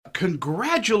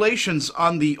congratulations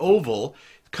on the Oval,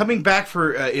 coming back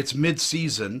for its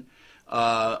mid-season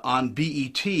on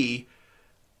BET.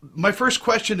 My first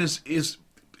question is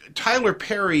Tyler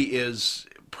Perry is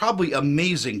probably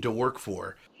amazing to work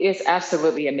for. He is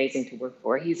absolutely amazing to work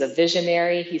for. He's a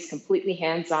visionary. He's completely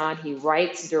hands-on. He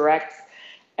writes, directs,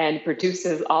 and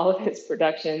produces all of his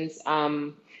productions.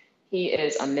 He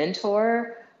is a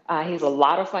mentor. He's a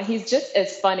lot of fun. He's just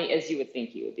as funny as you would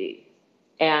think he would be.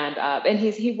 And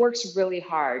he works really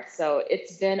hard. So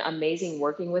it's been amazing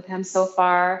working with him so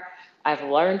far. I've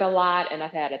learned a lot, and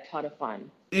I've had a ton of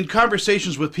fun. In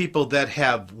conversations with people that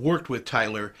have worked with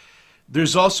Tyler,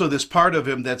 there's also this part of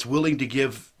him that's willing to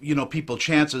give, people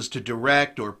chances to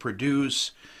direct or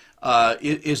produce.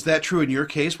 Is that true in your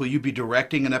case? Will you be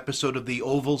directing an episode of The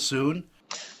Oval soon?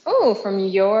 Oh, from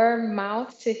your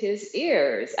mouth to his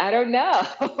ears. I don't know.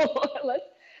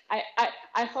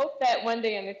 I hope that one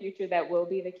day in the future that will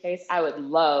be the case. I would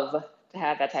love to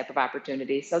have that type of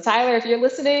opportunity. So Tyler, if you're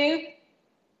listening,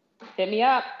 hit me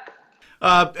up.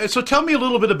 So tell me a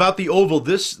little bit about The Oval.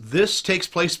 This takes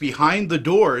place behind the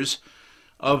doors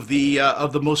of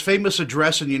the most famous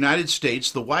address in the United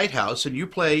States, the White House, and you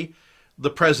play the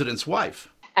president's wife.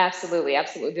 Absolutely,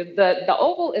 absolutely. The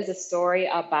Oval is a story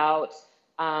about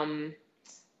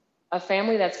a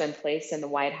family that's been placed in the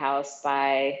White House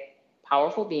by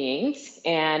powerful beings,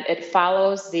 and it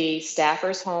follows the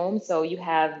staffer's home. So you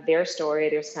have their story.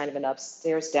 There's kind of an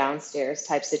upstairs, downstairs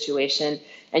type situation,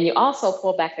 and you also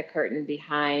pull back the curtain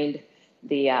behind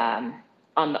the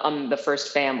on the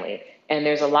first family, and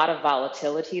there's a lot of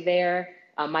volatility there.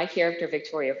 My character,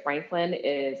 Victoria Franklin,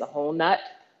 is a whole nut.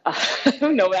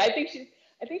 No, I think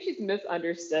she's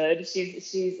misunderstood.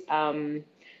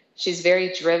 She's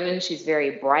very driven. She's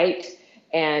very bright.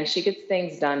 And she gets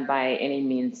things done by any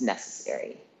means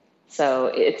necessary.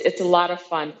 So it's a lot of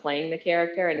fun playing the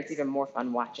character, and it's even more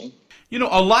fun watching. A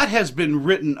lot has been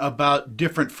written about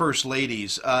different first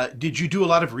ladies. Did you do a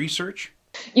lot of research?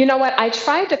 You know what? I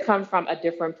tried to come from a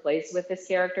different place with this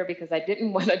character because I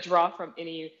didn't want to draw from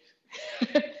any.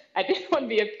 I didn't want to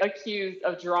be accused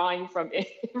of drawing from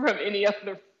any of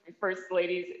the first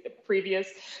ladies previous.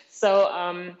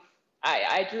 So.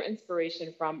 I drew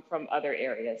inspiration from other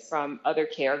areas, from other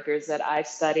characters that I've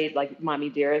studied, like Mommy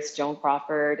Dearest, Joan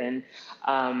Crawford, and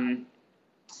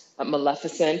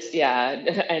Maleficent,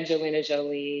 Angelina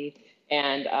Jolie,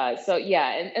 and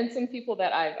and some people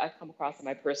that I've come across in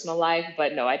my personal life.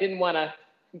 But no, I didn't want to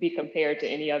be compared to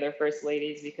any other first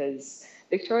ladies because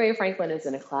Victoria Franklin is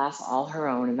in a class all her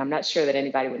own, and I'm not sure that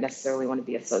anybody would necessarily want to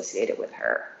be associated with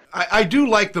her. I do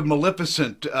like the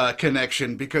Maleficent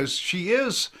connection because she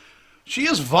is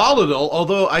volatile,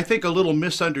 although I think a little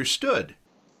misunderstood.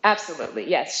 Absolutely,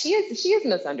 yes. She is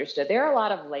misunderstood. There are a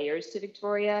lot of layers to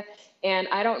Victoria, and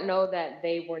I don't know that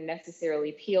they were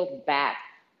necessarily peeled back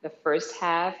the first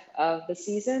half of the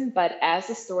season, but as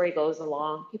the story goes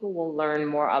along, people will learn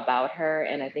more about her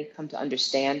and I think come to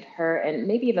understand her and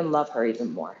maybe even love her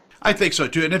even more. I think so,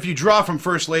 too. And if you draw from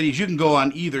first ladies, you can go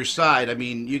on either side. I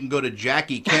mean, you can go to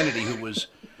Jackie Kennedy, who was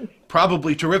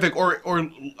probably terrific,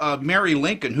 or Mary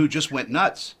Lincoln, who just went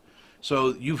nuts.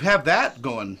 So you have that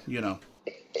going,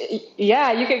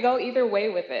 Yeah, you could go either way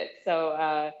with it. So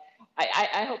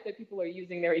I hope that people are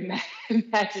using their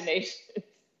imagination.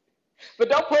 But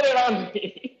don't put it on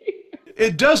me.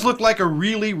 It does look like a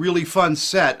really, really fun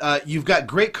set. You've got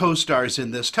great co-stars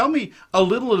in this. Tell me a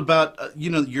little about,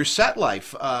 your set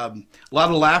life. A lot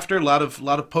of laughter, a lot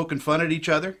of poking fun at each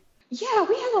other. Yeah,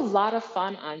 we have a lot of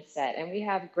fun on set, and we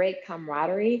have great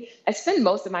camaraderie. I spend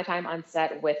most of my time on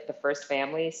set with the first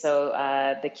family, so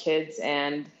the kids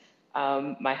and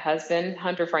my husband,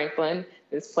 Hunter Franklin,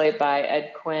 who's played by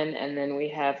Ed Quinn, and then we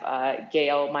have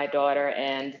Gail, my daughter,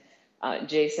 and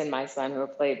Jason, my son, who are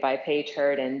played by Paige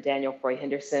Hurd and Daniel Croy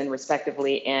Henderson,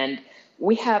 respectively. And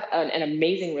we have an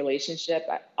amazing relationship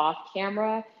off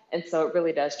camera, and so it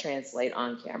really does translate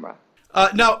on camera.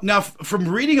 Now, from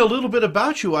reading a little bit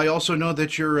about you, I also know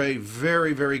that you're a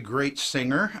very, very great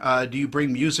singer. Do you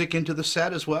bring music into the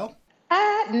set as well?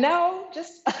 No,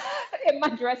 just in my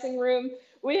dressing room.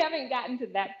 We haven't gotten to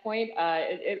that point.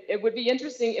 It would be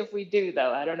interesting if we do,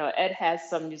 though. I don't know. Ed has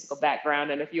some musical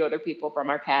background, and a few other people from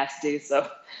our cast do. So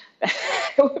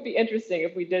it would be interesting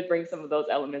if we did bring some of those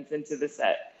elements into the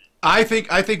set. I think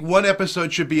one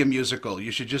episode should be a musical.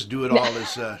 You should just do it all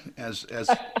as.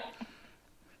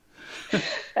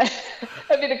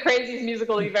 That'd be the craziest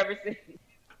musical you've ever seen.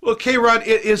 Well, Kron,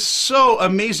 it is so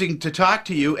amazing to talk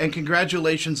to you, and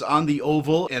congratulations on the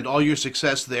Oval and all your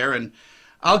success there. And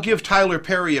I'll give Tyler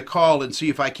Perry a call and see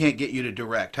if I can't get you to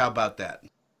direct. How about that?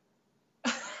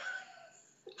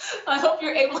 I hope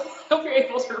you're able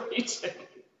to reach him.